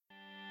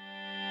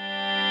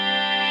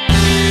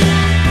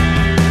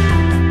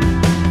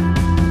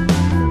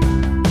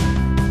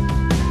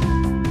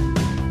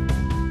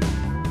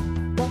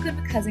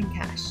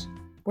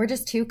We're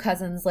just two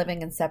cousins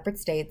living in separate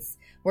states,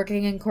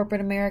 working in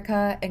corporate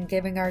America, and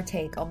giving our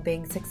take on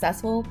being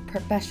successful,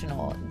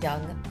 professional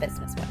young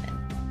businesswomen.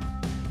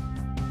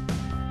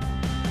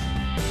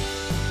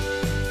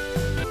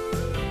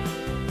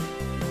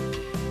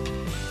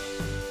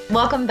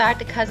 Welcome back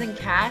to Cousin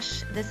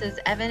Cash. This is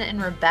Evan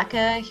and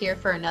Rebecca here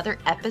for another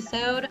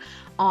episode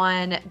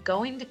on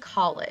going to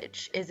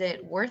college. Is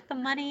it worth the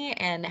money,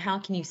 and how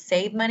can you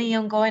save money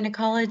on going to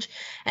college?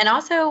 And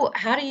also,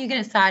 how do you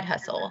get a side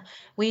hustle?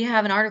 We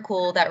have an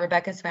article that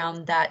Rebecca's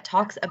found that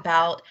talks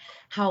about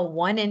how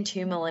 1 in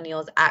 2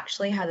 millennials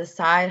actually has a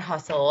side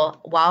hustle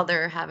while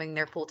they're having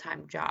their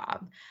full-time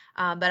job.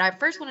 But I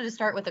first wanted to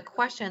start with a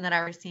question that I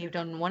received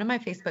on one of my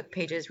Facebook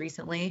pages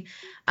recently.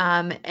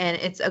 And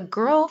it's a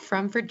girl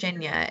from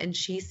Virginia, and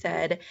she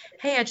said,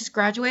 "Hey, I just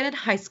graduated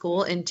high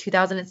school in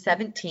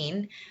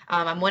 2017.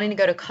 I'm wanting to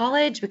go to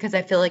college because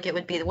I feel like it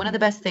would be one of the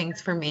best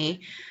things for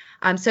me.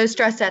 I'm so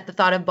stressed at the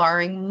thought of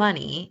borrowing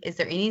money. Is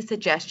there any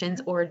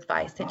suggestions or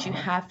advice that you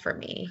have for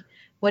me?"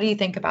 What do you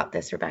think about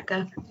this,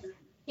 Rebecca?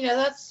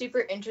 That's super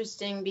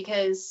interesting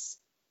because,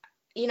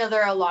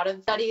 there are a lot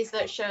of studies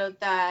that show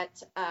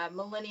that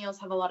millennials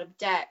have a lot of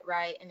debt,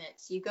 right? And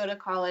it's you go to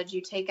college,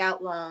 you take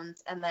out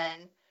loans, and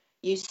then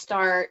you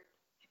start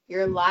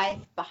your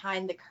life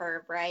behind the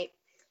curve, right?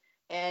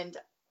 And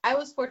I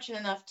was fortunate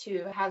enough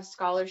to have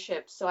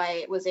scholarships, so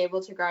I was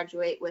able to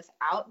graduate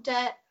without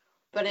debt.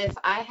 But if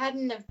I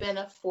hadn't have been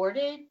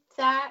afforded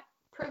that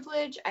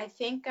privilege, I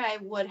think I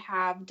would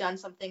have done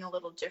something a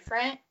little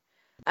different.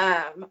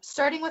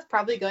 Starting with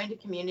probably going to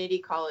community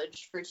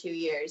college for 2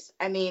 years.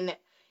 I mean,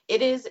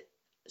 it is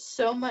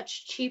so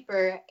much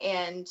cheaper,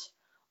 and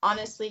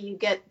honestly, you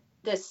get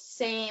the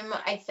same,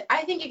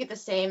 I think you get the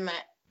same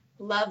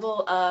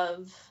level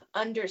of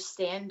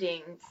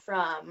understanding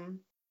from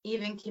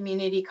even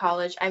community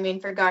college. I mean,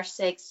 for gosh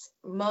sakes,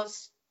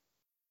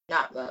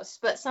 not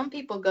most, but some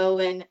people go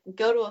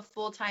to a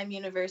full-time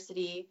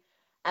university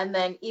and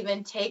then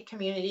even take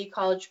community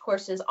college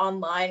courses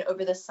online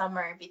over the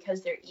summer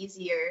because they're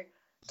easier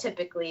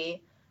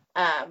typically,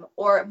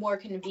 or more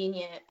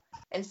convenient.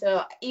 And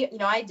so,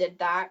 I did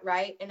that,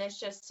 right? And it's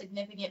just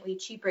significantly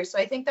cheaper. So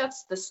I think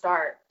that's the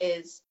start,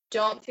 is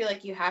don't feel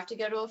like you have to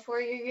go to a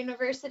 4-year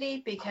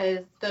university, because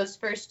those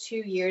first 2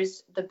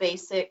 years, the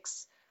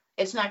basics,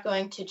 it's not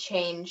going to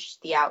change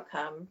the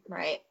outcome,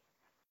 right?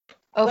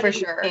 Oh, What for do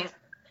you sure. think?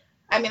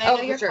 I mean, I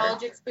know your sure.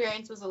 college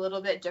experience was a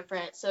little bit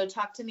different. So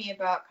talk to me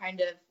about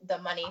kind of the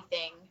money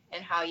thing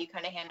and how you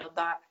kind of handled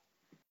that.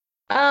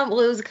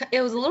 Well,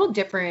 it was a little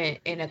different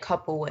in a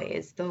couple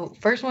ways. The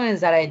first one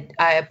is that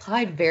I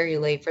applied very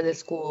late for the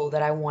school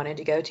that I wanted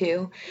to go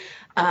to.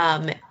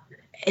 And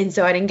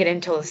so I didn't get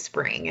until the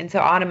spring. And so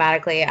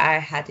automatically I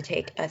had to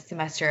take a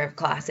semester of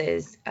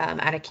classes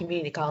at a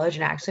community college,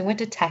 and I actually went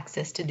to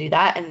Texas to do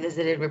that and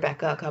visited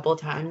Rebecca a couple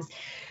of times.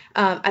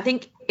 I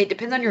think it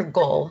depends on your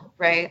goal,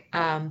 right?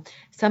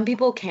 Some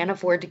people can't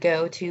afford to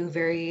go to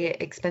very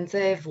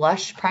expensive,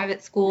 lush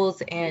private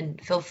schools,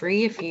 and feel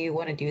free if you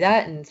want to do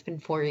that and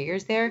spend 4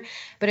 years there.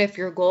 But if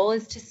your goal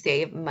is to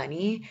save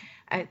money,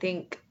 I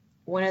think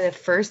one of the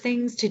first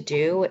things to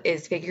do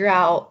is figure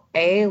out,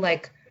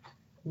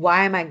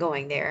 why am I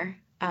going there?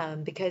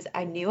 Because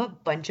I knew a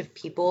bunch of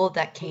people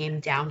that came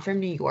down from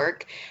New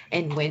York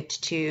and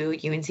went to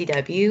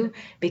UNCW,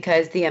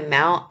 because the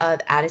amount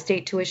of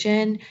out-of-state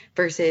tuition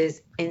versus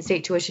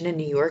in-state tuition in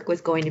New York was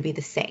going to be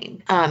the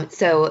same.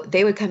 So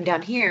they would come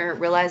down here,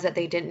 realize that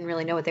they didn't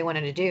really know what they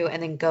wanted to do,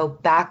 and then go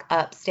back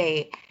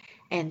upstate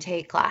and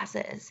take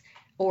classes,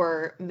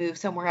 or move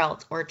somewhere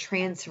else, or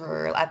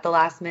transfer at the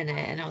last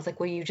minute. And I was like,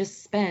 well, you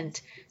just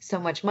spent so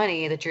much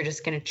money that you're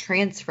just going to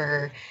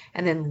transfer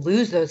and then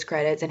lose those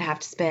credits and have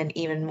to spend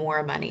even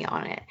more money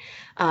on it.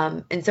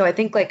 And so I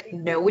think,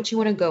 know what you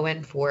want to go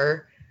in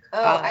for.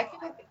 I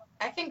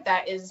think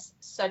that is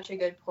such a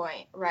good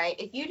point, right?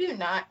 If you do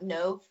not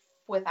know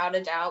without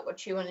a doubt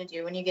what you want to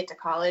do when you get to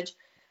college,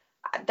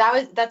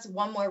 that's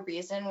one more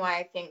reason why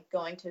I think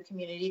going to a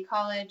community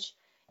college,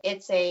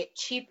 it's a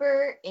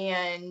cheaper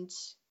and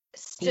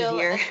still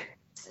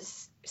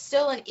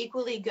an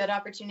equally good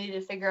opportunity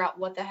to figure out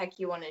what the heck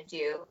you want to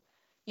do.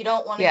 You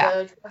don't want to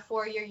go to a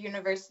 4-year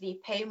university,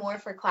 pay more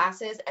for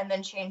classes, and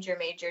then change your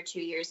major 2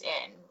 years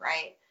in,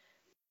 right?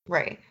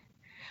 Right.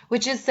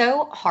 Which is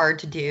so hard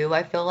to do,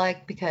 I feel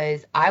like,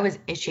 because I was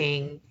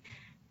itching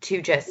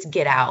to just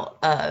get out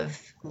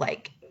of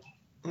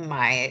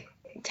my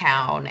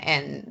town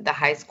and the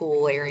high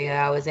school area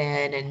I was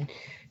in. And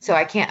so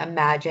I can't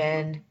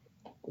imagine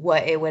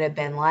what it would have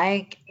been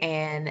like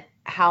and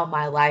how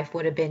my life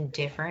would have been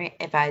different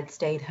if I'd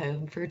stayed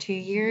home for 2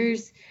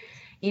 years.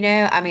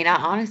 I mean, I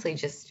honestly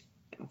just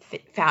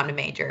found a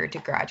major to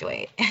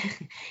graduate.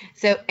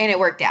 And it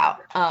worked out.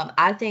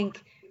 I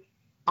think,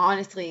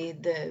 honestly,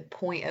 the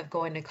point of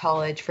going to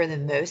college for the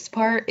most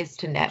part is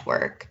to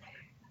network,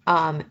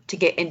 to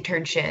get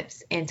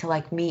internships, and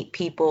to meet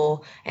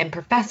people and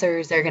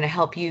professors that are going to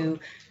help you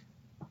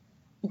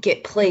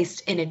get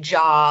placed in a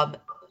job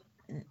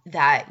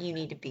that you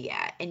need to be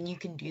at. And you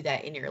can do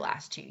that in your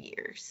last 2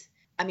 years.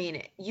 I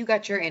mean, you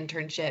got your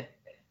internship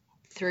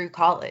through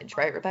college,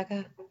 right,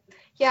 Rebecca?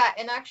 Yeah,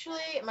 and actually,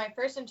 my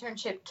first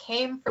internship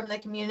came from the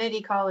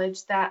community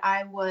college that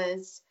I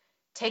was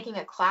taking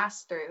a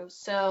class through.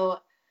 So,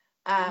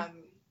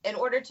 in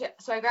order to,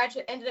 so I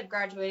ended up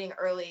graduating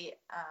early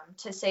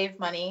to save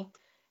money,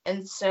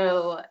 and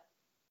so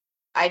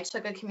I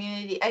took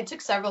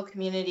several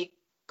community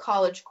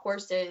college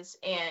courses,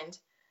 and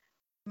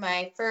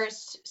my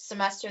first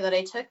semester that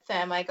I took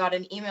them, I got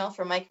an email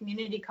from my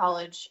community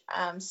college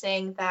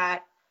saying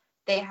that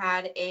they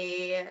had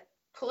a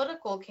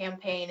political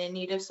campaign in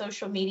need of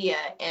social media.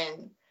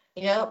 And,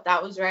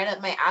 that was right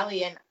up my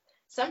alley. And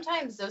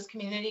sometimes those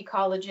community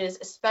colleges,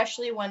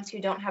 especially ones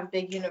who don't have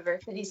big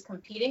universities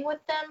competing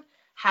with them,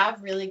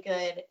 have really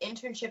good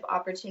internship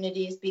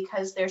opportunities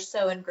because they're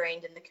so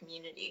ingrained in the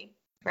community.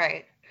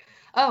 Right.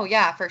 Oh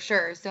yeah, for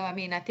sure. So I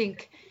mean, I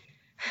think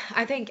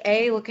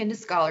look into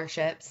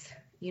scholarships,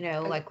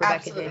 like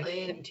Rebecca did, use them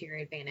Absolutely. to your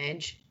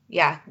advantage.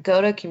 Yeah,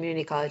 go to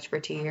community college for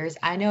 2 years.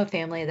 I know a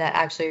family that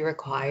actually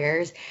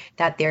requires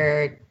that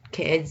their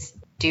kids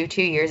do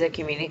 2 years at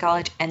community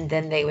college and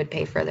then they would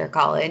pay for their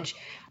college.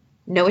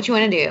 Know what you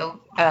want to do.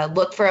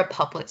 Look for a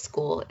public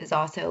school is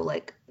also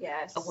like a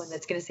one Yes.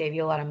 that's going to save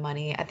you a lot of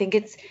money. I think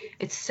it's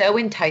so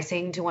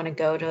enticing to want to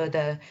go to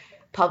the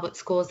public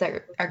schools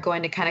that are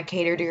going to kind of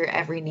cater to your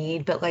every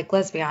need, but like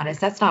let's be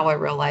honest, that's not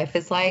what real life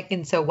is like,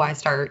 and so why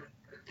start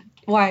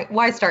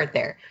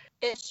there?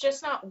 It's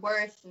just not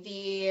worth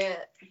the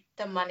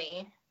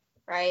money,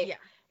 right?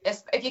 Yeah.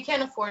 If you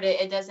can't afford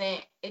it, it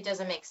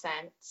doesn't make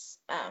sense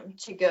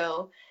to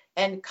go.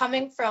 And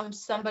coming from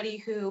somebody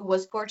who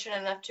was fortunate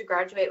enough to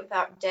graduate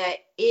without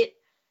debt, it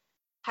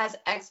has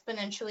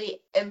exponentially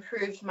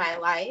improved my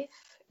life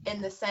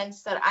in the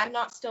sense that I'm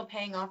not still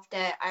paying off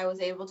debt. I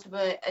was able to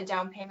put a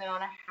down payment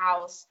on a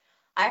house.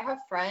 I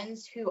have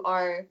friends who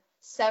are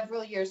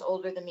several years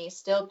older than me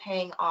still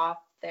paying off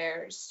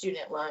their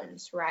student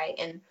loans, right?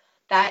 And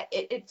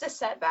it's a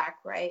setback,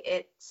 right?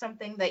 It's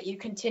something that you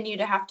continue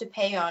to have to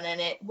pay on,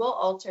 and it will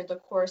alter the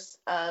course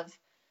of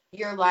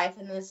your life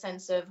in the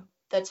sense of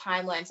the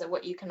timelines of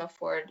what you can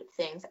afford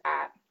things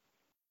at.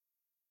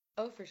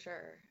 Oh, for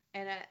sure.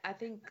 And I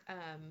think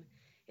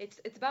it's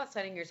about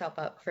setting yourself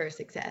up for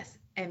success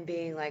and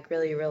being like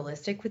really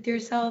realistic with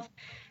yourself.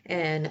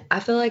 And I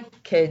feel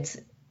like kids,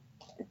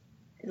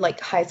 like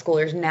high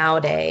schoolers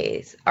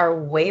nowadays, are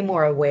way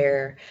more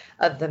aware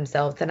of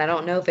themselves. And I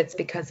don't know if it's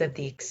because of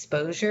the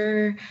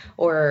exposure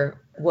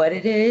or what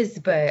it is,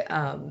 but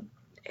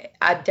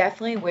I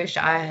definitely wish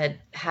I had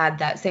had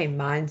that same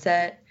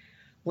mindset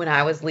when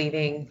I was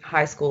leaving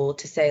high school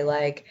to say,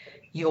 like,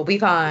 you'll be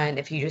fine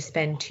if you just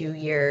spend 2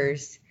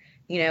 years.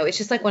 It's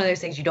just like one of those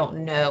things you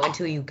don't know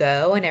until you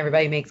go, and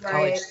everybody makes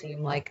college Right.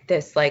 seem like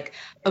this, like,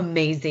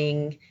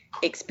 amazing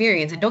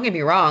experience. And don't get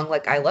me wrong,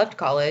 like, I loved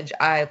college.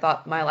 I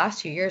thought my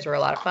last 2 years were a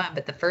lot of fun,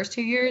 but the first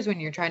 2 years when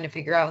you're trying to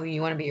figure out who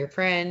you want to be your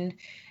friend,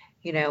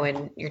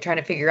 and you're trying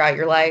to figure out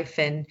your life,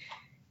 and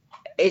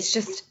it's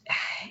just,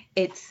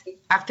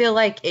 I feel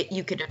like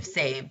you could have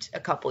saved a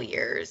couple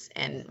years,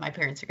 and my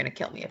parents are going to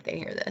kill me if they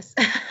hear this.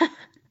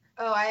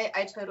 Oh,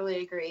 I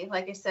totally agree.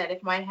 Like I said,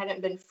 if mine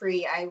hadn't been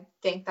free, I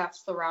think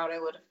that's the route I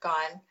would have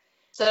gone.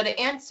 So to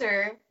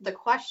answer the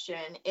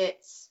question,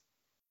 it's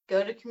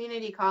go to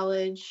community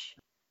college,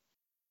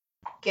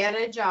 get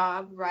a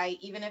job, right?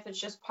 Even if it's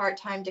just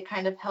part-time to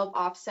kind of help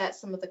offset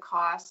some of the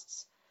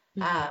costs.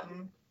 Mhm.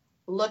 Um,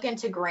 Look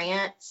into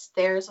grants.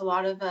 There's a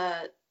lot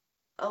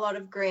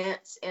of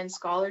grants and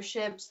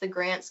scholarships. The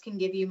grants can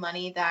give you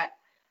money that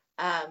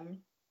um,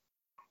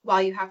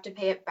 while you have to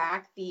pay it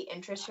back, the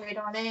interest rate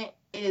on it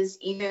is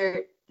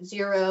either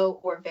zero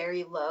or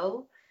very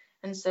low.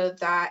 And so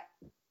that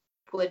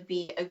would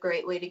be a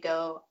great way to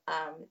go.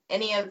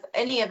 Any of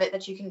it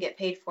that you can get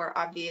paid for,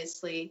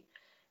 obviously.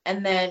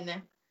 And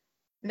then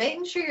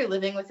making sure you're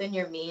living within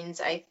your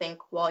means, I think,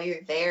 while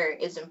you're there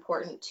is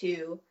important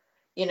too.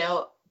 You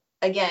know,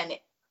 again,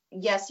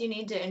 yes, you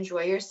need to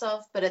enjoy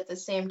yourself, but at the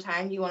same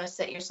time, you want to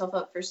set yourself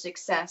up for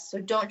success. So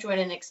don't join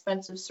an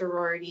expensive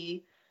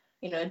sorority.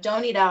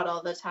 Don't eat out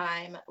all the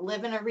time.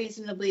 Live in a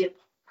reasonably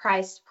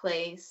priced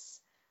place.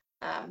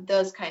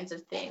 Those kinds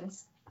of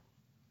things.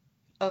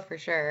 Oh, for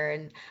sure.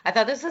 And I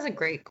thought this was a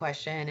great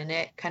question, and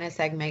it kind of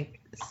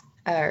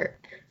or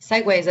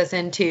segues us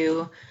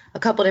into a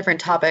couple different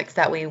topics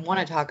that we want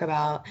to talk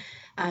about.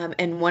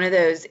 And one of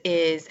those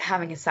is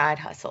having a side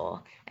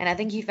hustle. And I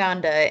think you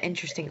found an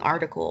interesting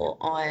article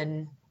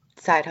on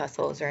side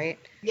hustles, right?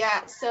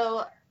 Yeah.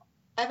 So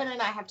Evan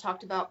and I have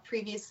talked about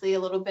previously a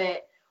little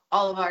bit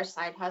all of our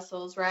side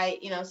hustles, right?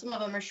 Some of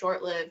them are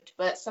short lived,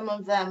 but some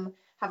of them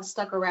have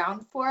stuck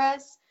around for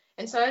us.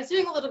 And so I was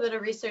doing a little bit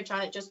of research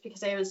on it just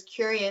because I was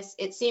curious.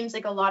 It seems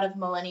like a lot of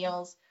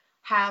millennials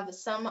have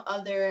some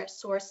other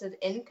source of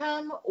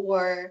income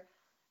or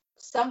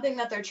something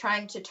that they're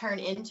trying to turn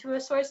into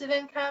a source of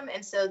income.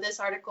 And so this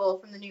article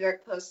from the New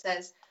York Post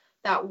says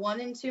that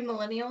 1 in 2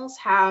 millennials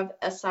have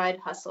a side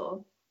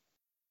hustle.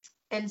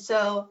 And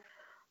so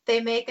they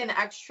make an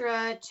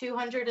extra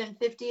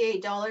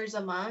 $258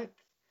 a month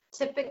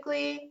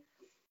typically.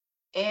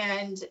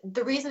 And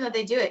the reason that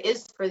they do it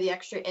is for the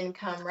extra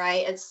income,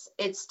 right?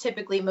 It's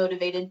typically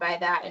motivated by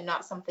that and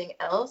not something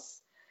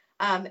else.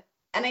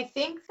 And I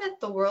think that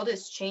the world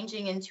is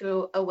changing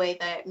into a way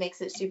that makes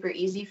it super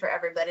easy for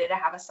everybody to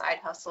have a side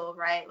hustle,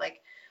 right?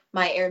 Like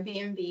my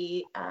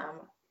Airbnb,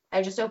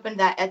 I just opened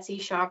that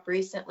Etsy shop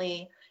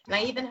recently, and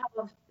I even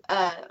have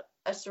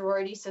a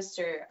sorority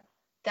sister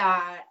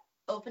that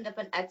opened up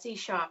an Etsy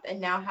shop and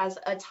now has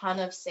a ton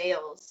of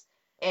sales.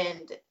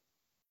 And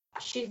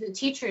she's a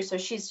teacher, so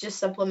she's just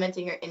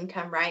supplementing her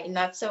income, right? And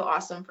that's so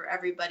awesome for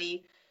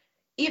everybody.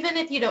 Even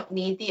if you don't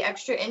need the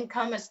extra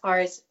income as far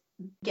as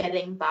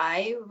getting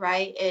by,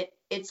 right?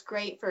 It's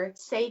great for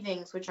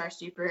savings, which are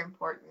super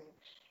important,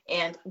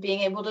 and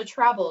being able to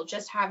travel.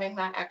 Just having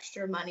that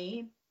extra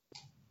money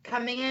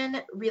coming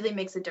in really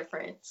makes a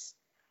difference.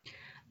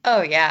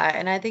 Oh yeah,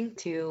 and I think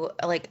too,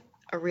 like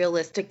a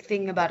realistic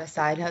thing about a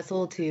side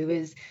hustle too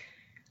is,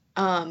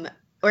 um,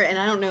 or and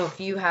I don't know if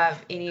you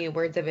have any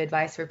words of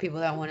advice for people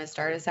that want to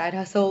start a side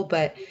hustle,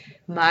 but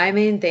my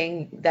main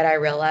thing that I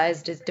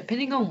realized is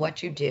depending on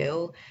what you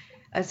do,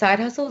 a side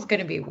hustle is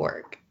going to be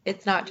work.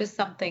 It's not just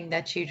something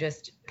that you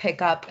just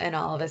pick up and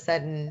all of a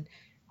sudden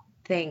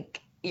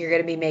think you're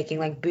going to be making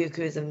like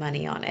bukus of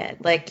money on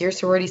it. Like your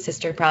sorority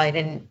sister probably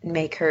didn't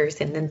make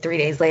hers and then 3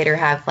 days later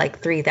have like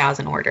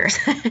 3,000 orders.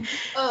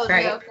 Oh,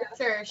 Right. no, for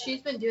sure.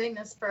 She's been doing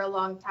this for a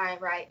long time,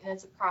 right? And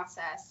it's a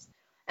process.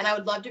 And I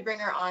would love to bring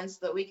her on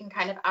so that we can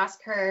kind of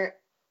ask her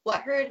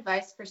what her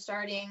advice for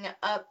starting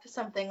up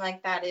something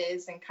like that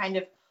is, and kind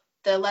of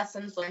the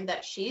lessons learned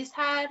that she's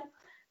had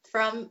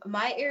from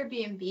my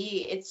Airbnb.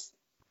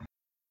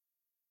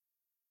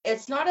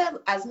 It's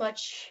not as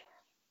much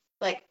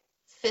like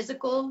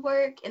physical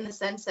work in the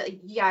sense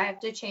that, yeah, I have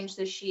to change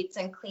the sheets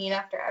and clean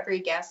after every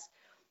guest,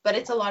 but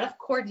it's a lot of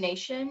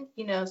coordination,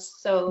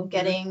 so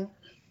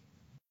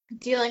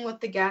dealing with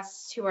the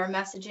guests who are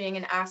messaging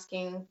and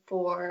asking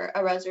for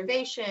a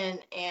reservation.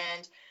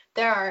 And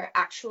there are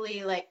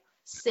actually like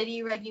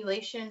city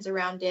regulations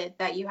around it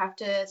that you have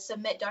to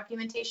submit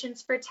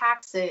documentations for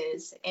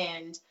taxes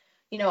and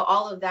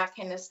all of that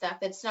kind of stuff.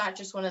 It's not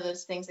just one of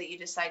those things that you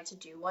decide to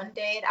do one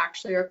day. It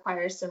actually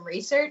requires some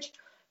research.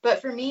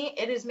 But for me,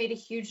 it has made a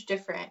huge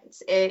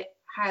difference. It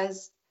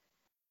has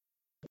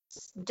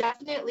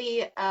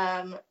definitely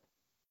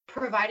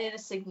provided a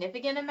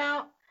significant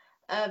amount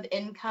of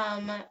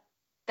income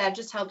that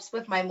just helps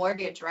with my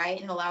mortgage, right?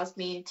 And allows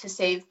me to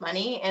save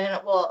money, and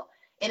it will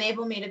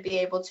enable me to be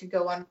able to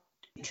go on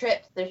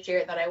trips this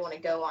year that I want to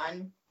go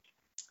on.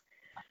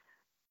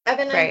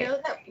 Evan, I Right. know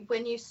that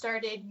when you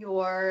started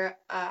your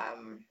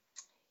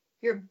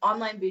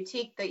online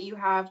boutique that you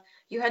had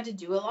to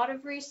do a lot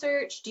of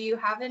research. Do you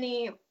have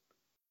any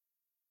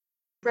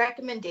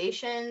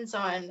recommendations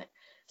on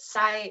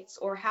sites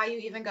or how you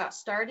even got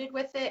started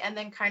with it, and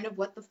then kind of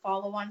what the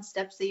follow-on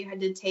steps that you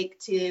had to take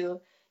to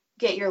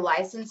get your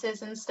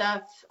licenses and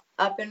stuff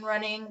up and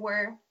running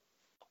were?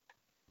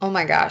 Oh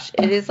my gosh,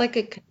 it is like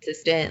a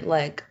consistent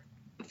like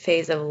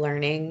phase of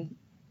learning.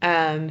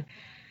 Um,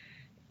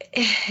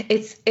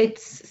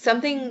 it's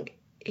something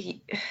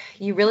y-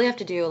 you really have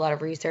to do a lot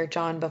of research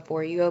on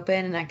before you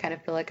open, and I kind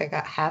of feel like I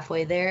got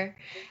halfway there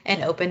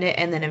and opened it,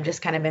 and then I've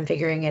just kind of been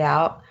figuring it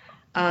out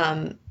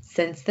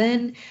since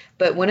then.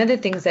 But one of the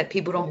things that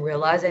people don't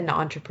realize in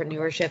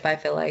entrepreneurship, I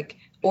feel like,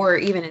 or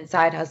even in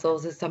side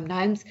hustles, is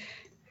sometimes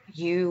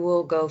you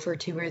will go for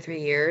 2 or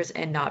 3 years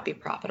and not be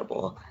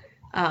profitable.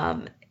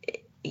 Um,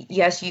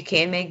 yes, you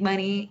can make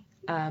money,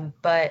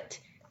 but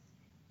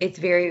it's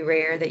very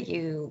rare that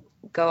you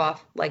go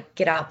off like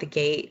get out the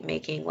gate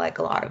making like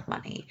a lot of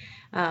money.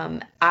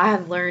 I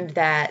have learned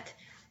that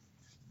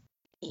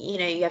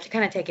you have to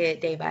kind of take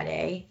it day by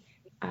day.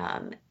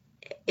 Um,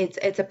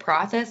 it's a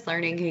process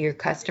learning who your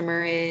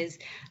customer is,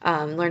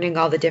 learning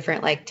all the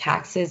different like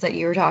taxes that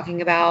you were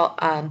talking about.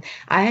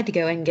 I had to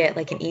go and get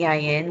like an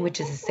EIN,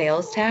 which is a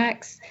sales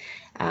tax,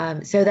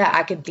 so that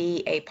I could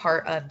be a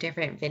part of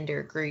different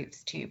vendor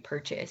groups to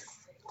purchase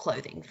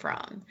clothing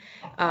from.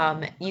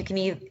 You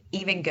can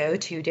even go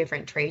to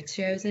different trade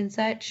shows and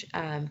such,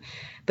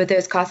 but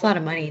those cost a lot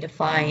of money to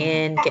fly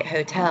in, get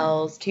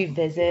hotels, to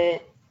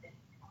visit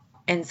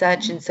and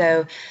such. And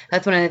so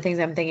that's one of the things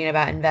I'm thinking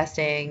about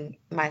investing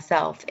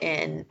myself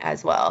in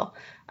as well.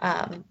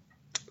 Um,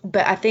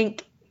 but Don't I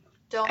think,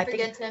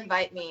 forget to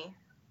invite me.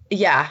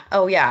 yeah.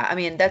 Oh, yeah. I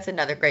mean, that's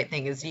another great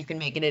thing is you can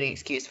make it an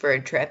excuse for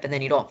a trip and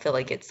then you don't feel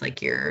like it's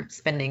like you're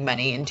spending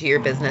money into your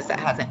business that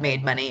hasn't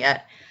made money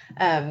yet.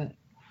 Um,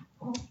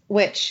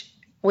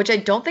 which I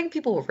don't think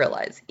people will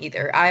realize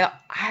either.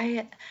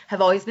 I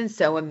have always been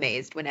so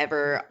amazed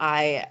whenever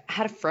I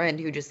had a friend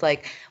who just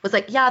like was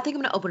like, "Yeah, I think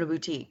I'm gonna open a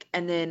boutique."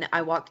 And then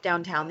I walked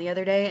downtown the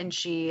other day and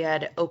she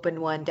had opened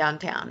one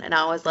downtown, and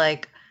I was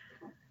like,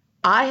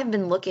 I have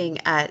been looking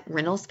at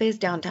rental space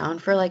downtown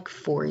for like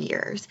 4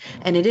 years,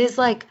 and it is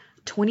like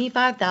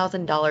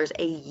 $25,000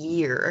 a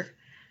year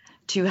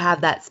to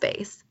have that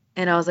space.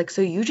 And I was like,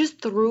 so you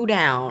just threw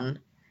down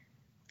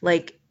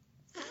like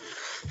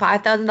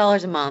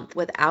 $5,000 a month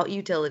without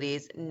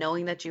utilities,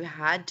 knowing that you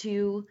had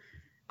to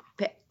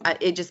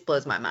it just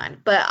blows my mind.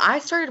 But I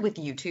started with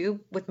YouTube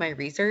with my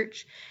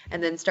research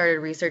and then started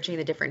researching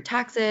the different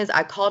taxes.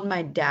 I called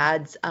my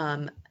dad's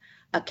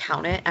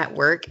accountant at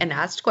work and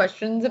asked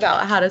questions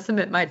about how to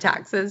submit my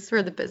taxes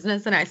for the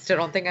business, and I still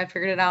don't think I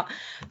figured it out,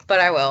 but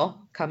I will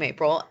come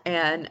April.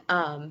 And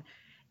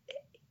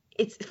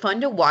it's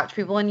fun to watch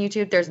people on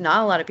YouTube. There's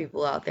not a lot of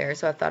people out there,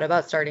 so I've thought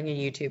about starting a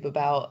YouTube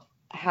about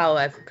how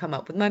I've come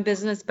up with my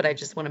business, but I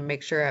just want to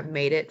make sure I've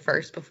made it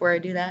first before I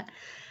do that.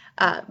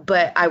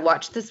 But I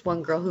watched this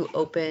one girl who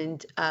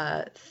opened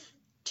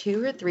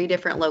 2 or 3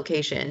 different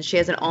locations. She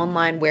has an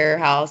online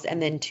warehouse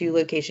and then 2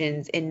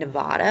 locations in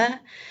Nevada.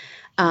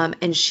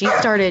 And she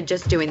started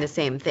just doing the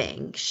same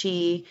thing.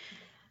 She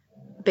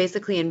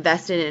basically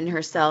invested in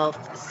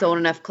herself, sold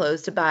enough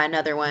clothes to buy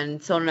another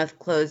one, sold enough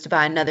clothes to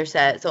buy another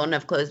set, sold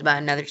enough clothes to buy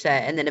another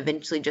set, and then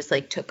eventually just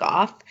like took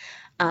off.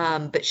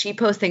 But she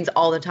posts things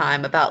all the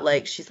time about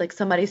like, she's like,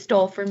 somebody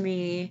stole from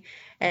me.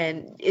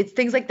 And it's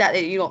things like that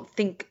that you don't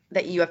think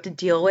that you have to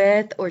deal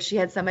with. Or she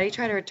had somebody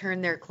try to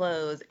return their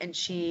clothes, and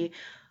she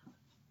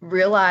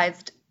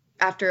realized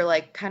after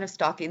like kind of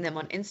stalking them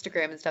on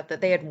Instagram and stuff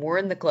that they had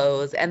worn the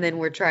clothes and then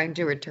were trying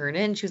to return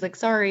it. And she was like,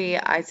 sorry,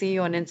 I see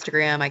you on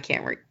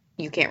Instagram.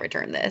 You can't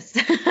return this.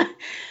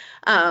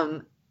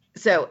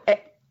 So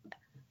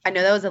I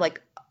know that was like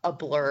a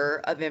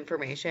blur of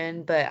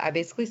information, but I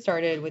basically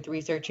started with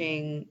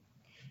researching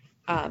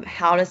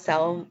how to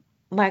sell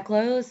my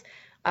clothes,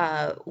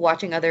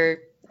 watching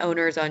other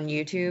owners on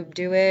YouTube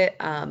do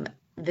it,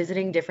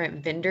 visiting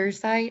different vendor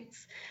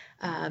sites,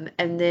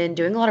 and then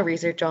doing a lot of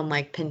research on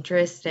like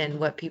Pinterest and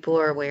what people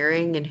are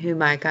wearing and who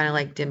my kind of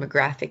like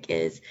demographic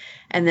is.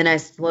 And then I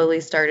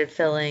slowly started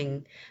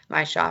filling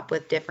my shop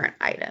with different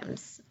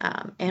items,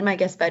 and my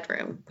guest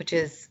bedroom, which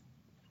is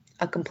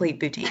a complete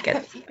boutique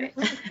at this point.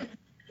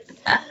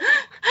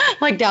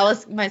 Like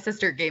Dallas, my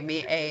sister gave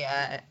me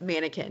a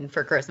mannequin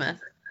for Christmas.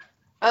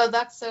 Oh,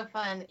 that's so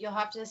fun. You'll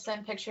have to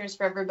send pictures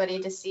for everybody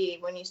to see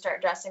when you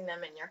start dressing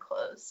them in your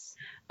clothes.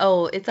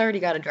 Oh, it's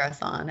already got a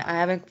dress on. I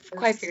haven't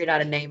quite figured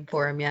out a name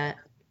for him yet.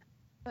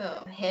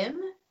 Oh,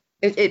 him?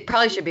 It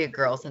probably should be a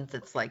girl since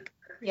it's like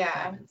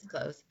Yeah, women's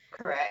clothes.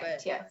 correct.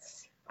 But,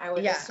 yes, I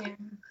would yeah.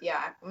 assume.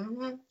 Yeah.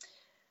 Mm-hmm.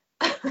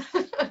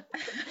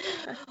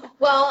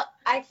 Well,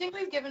 I think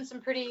we've given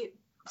some pretty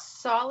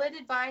solid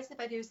advice, if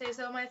I do say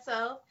so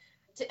myself,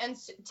 to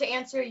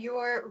answer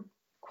your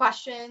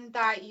question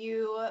that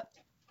you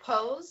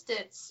posed.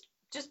 It's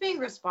just being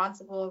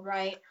responsible,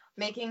 right?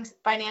 Making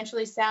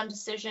financially sound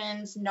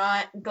decisions,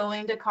 not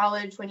going to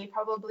college when you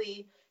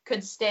probably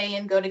could stay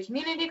and go to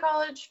community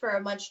college for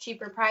a much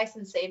cheaper price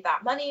and save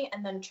that money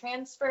and then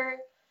transfer.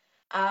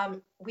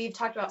 We've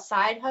talked about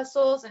side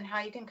hustles and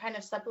how you can kind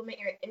of supplement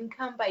your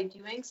income by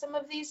doing some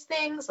of these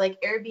things like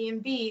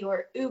Airbnb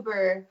or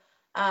Uber,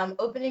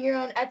 opening your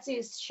own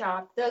Etsy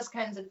shop, those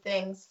kinds of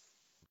things.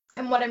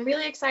 And what I'm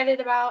really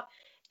excited about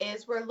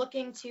is we're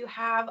looking to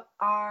have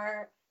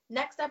our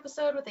next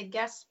episode with a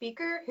guest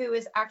speaker who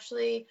is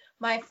actually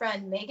my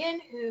friend Megan,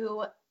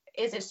 who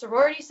is a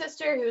sorority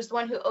sister, who's the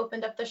one who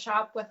opened up the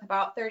shop with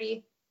about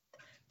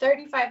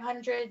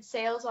 3,500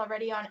 sales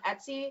already on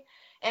Etsy.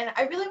 And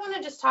I really want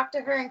to just talk to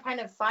her and kind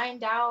of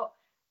find out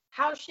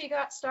how she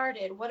got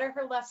started, what are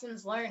her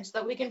lessons learned, so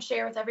that we can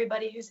share with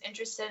everybody who's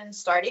interested in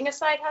starting a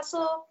side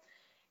hustle.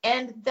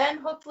 And then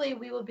hopefully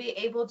we will be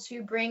able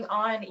to bring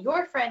on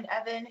your friend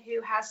Evan, who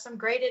has some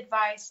great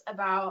advice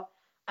about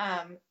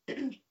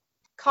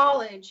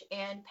college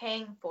and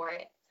paying for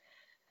it.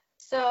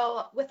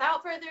 So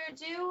without further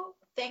ado,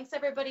 thanks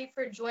everybody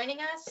for joining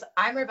us.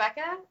 I'm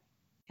Rebecca.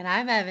 And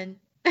I'm Evan.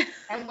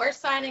 And we're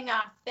signing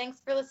off. Thanks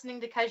for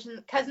listening to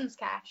Cousins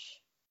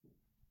Cash.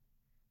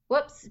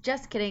 Whoops,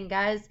 just kidding,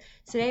 guys.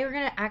 Today we're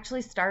going to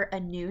actually start a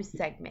new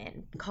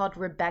segment called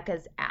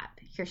Rebecca's App.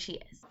 Here she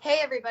is. Hey,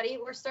 everybody.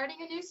 We're starting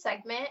a new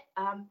segment,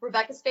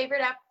 Rebecca's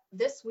favorite app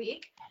this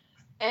week.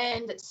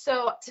 And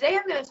so today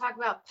I'm going to talk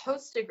about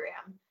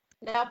Postagram.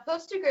 Now,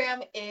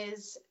 Postagram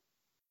is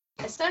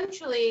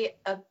essentially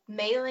a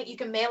mailing. You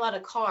can mail out a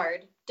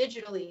card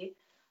digitally.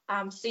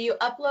 So you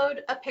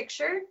upload a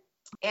picture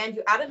and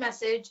you add a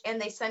message and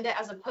they send it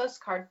as a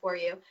postcard for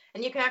you.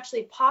 And you can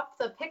actually pop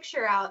the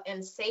picture out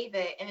and save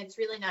it. And it's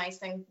really nice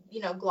and,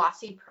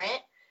 glossy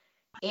print.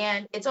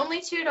 And it's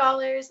only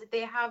 $2.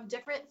 They have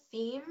different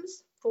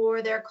themes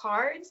for their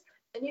cards.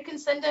 And you can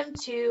send them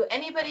to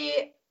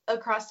anybody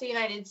across the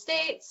United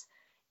States.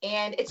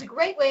 And it's a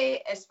great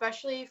way,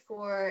 especially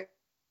for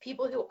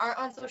people who aren't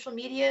on social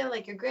media,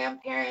 like your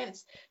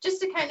grandparents, just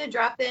to kind of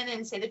drop in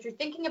and say that you're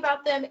thinking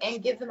about them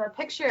and give them a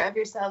picture of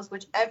yourselves,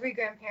 which every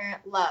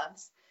grandparent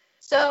loves.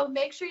 So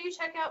make sure you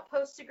check out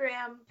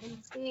Postagram and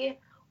see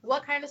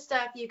what kind of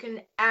stuff you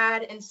can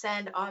add and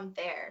send on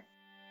there.